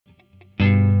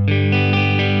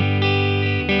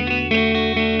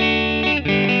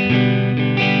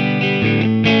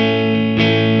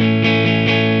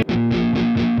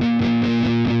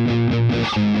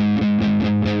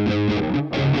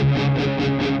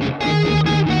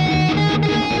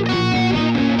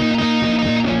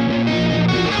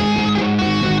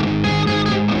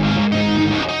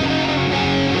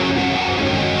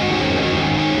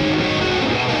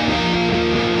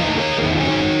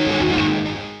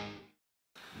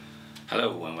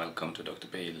Hello and welcome to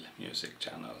Drpeel Music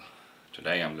channel.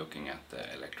 Today I'm looking at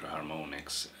the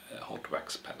Electro-Harmonix Hot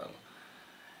Wax pedal.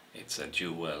 It's a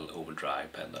dual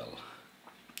overdrive pedal.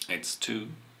 It's two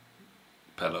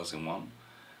pedals in one.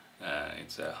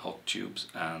 It's a hot tubes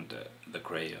and the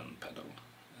Crayon pedal.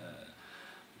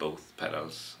 Both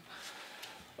pedals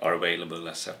are available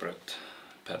as separate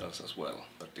pedals as well,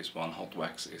 but this one Hot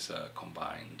Wax is a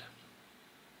combined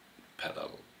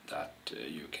pedal that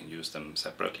you can use them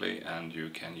separately and you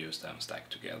can use them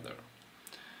stacked together.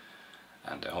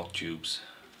 And the hot tubes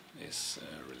is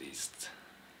released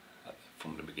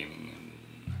from the beginning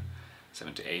in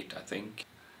 '78, I think.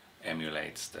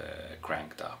 Emulates the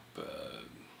cranked up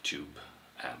tube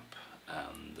amp,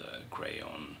 and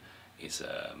Crayon is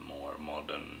a more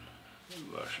modern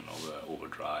version of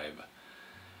Overdrive,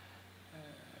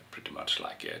 pretty much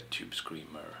like a tube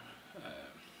screamer.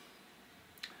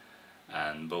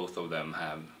 And both of them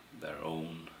have their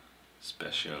own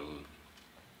special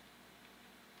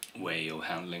way of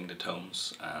handling the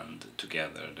tones, and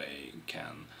together they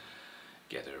can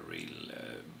get a real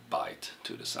bite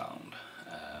to the sound.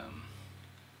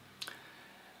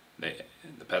 The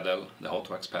Hot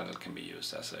Wax pedal can be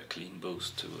used as a clean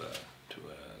boost to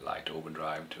a light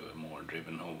overdrive, to a more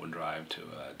driven overdrive, to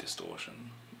a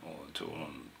distortion, or to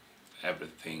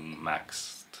everything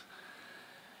maxed.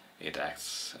 It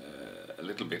acts a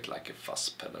little bit like a fuzz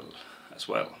pedal as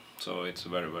well, so it's a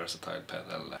very versatile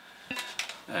pedal.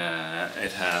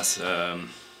 It has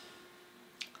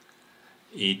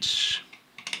each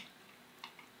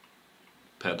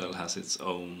pedal has its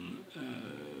own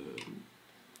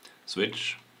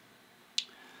switch,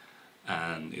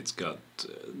 and it's got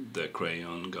the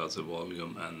Crayon got a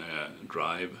volume and a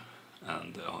drive,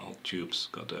 and the hot tubes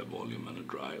got a volume and a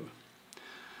drive,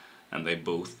 and they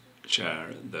both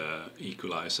share the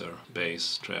equalizer,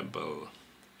 bass, treble,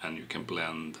 and you can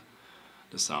blend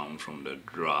the sound from the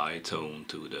dry tone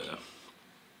to the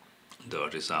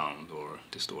dirty sound or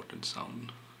distorted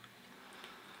sound.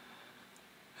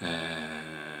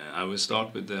 I will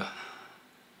start with the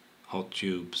hot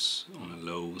tubes on a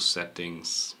low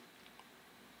settings,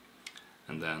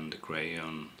 and then the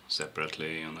Crayon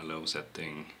separately on a low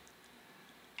setting,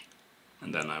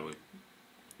 and then I will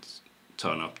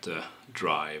turn up the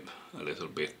drive a little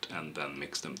bit and then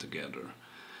mix them together.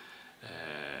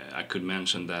 I could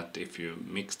mention that if you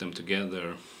mix them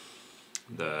together,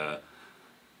 the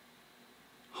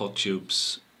hot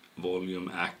tubes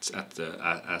volume acts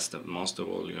as the master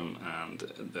volume, and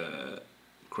the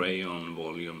Crayon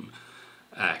volume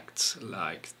acts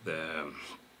like the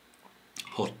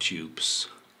hot tubes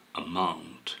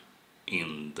amount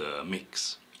in the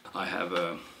mix. I have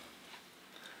a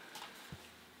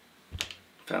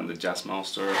Fender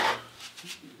Jazzmaster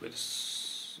with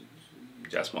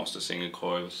Jazzmaster single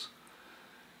coils,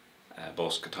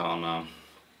 Boss Katana,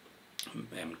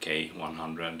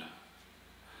 MkII,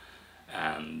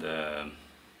 and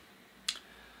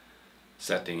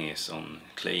setting is on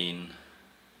clean,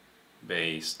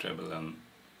 bass, treble and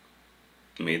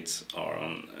mids are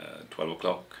on 12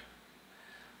 o'clock.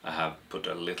 I have put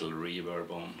a little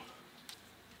reverb on,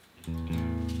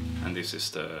 and this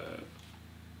is the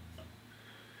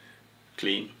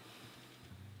clean.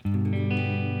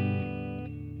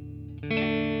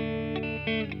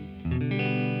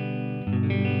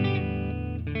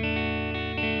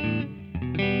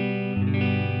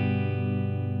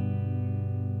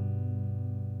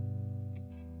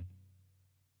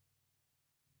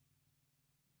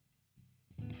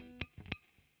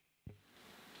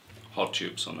 Hot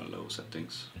tubes on a low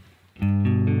settings.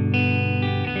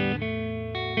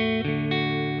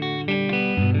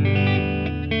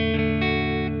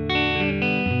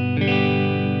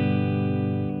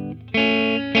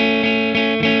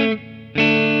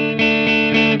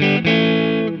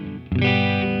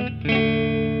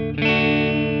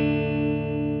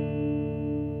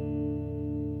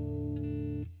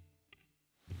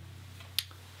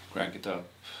 Crank it up.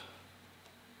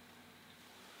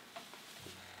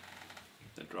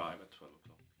 The drive at 12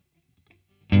 o'clock.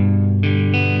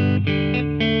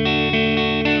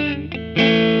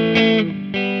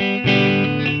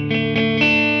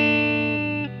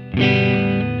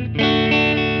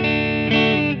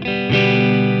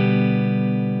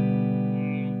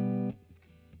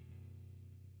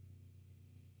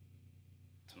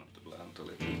 Turn up the blend a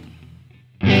little.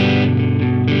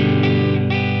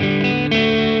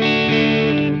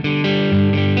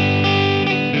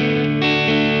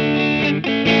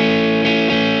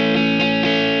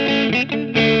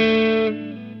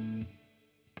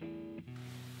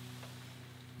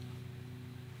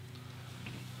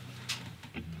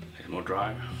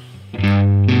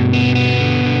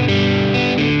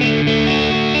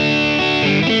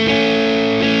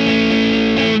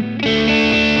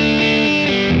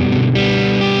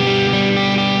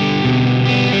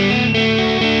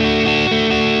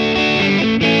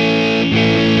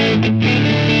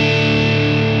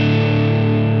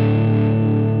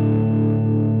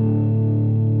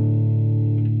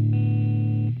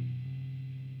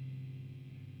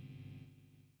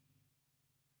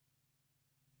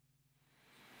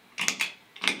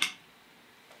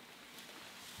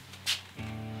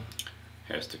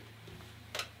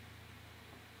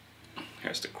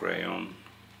 Here's the Crayon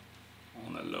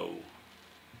on a low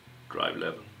drive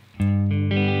level.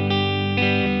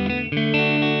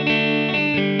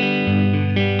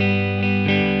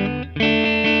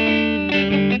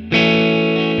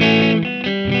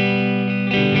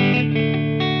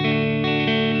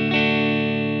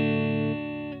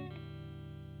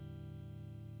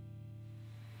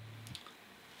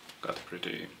 Got a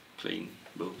pretty clean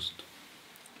boost.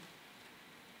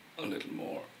 A little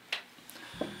more.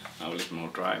 Now a little more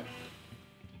drive.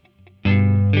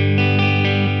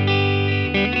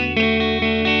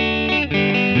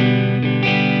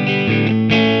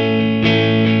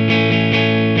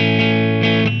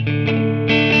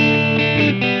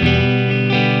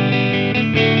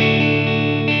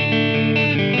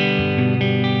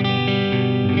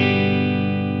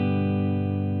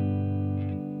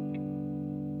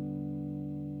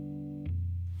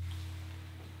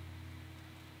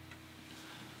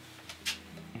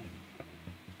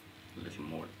 A little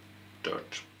more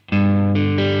dirt.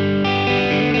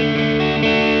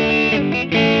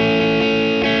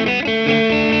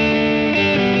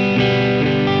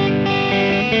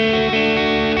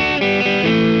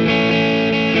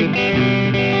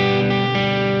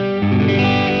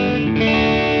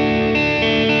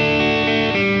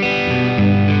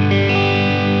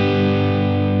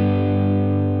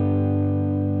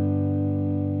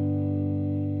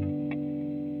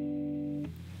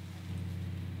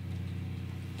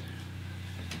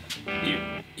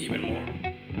 Even more.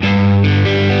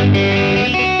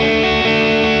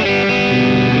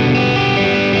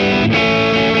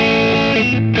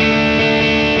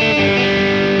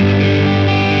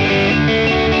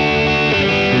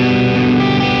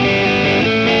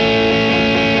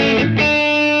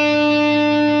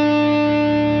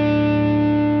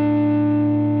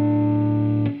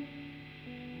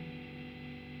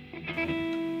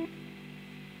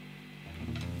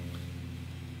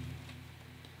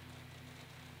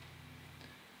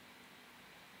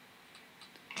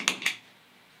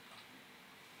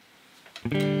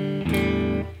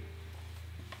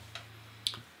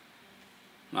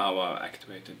 Now I've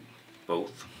activated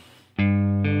both.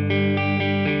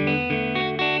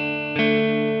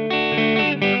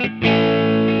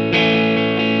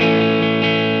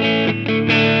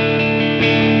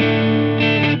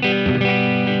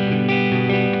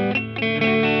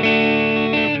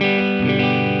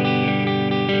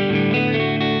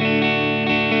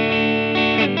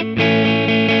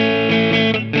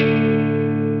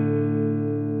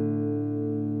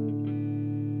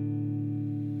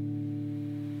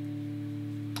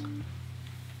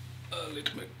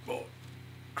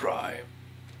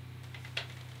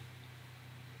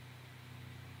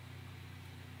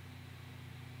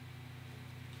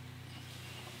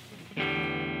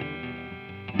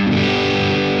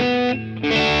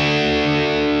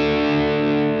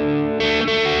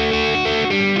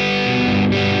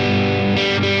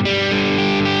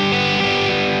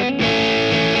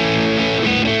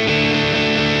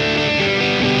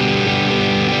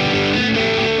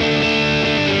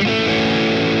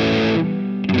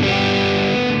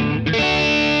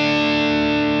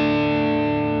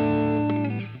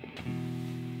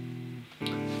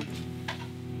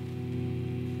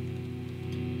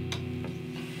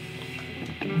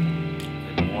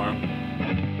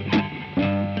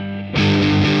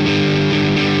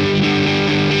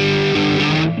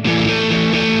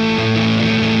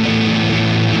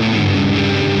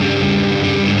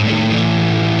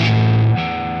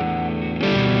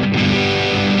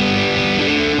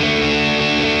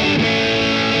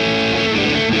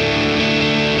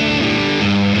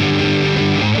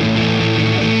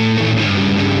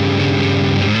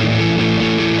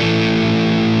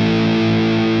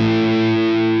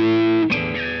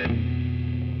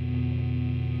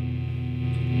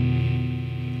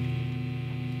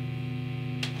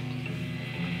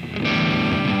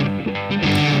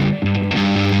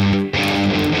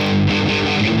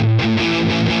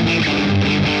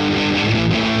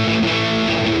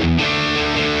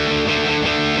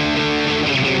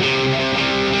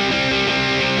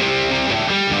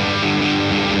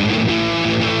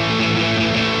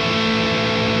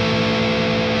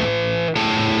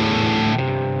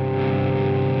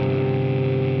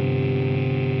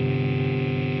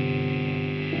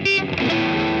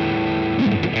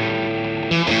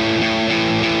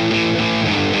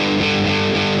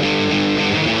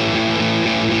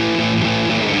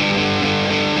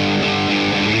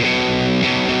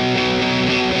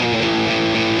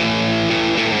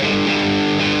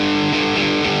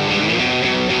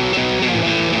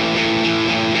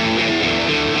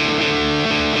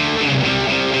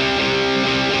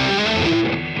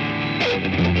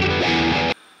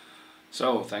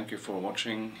 So thank you for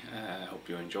watching, hope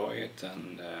you enjoy it,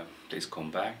 and please come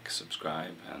back,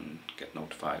 subscribe and get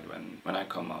notified when I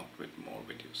come out with more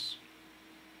videos.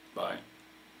 Bye.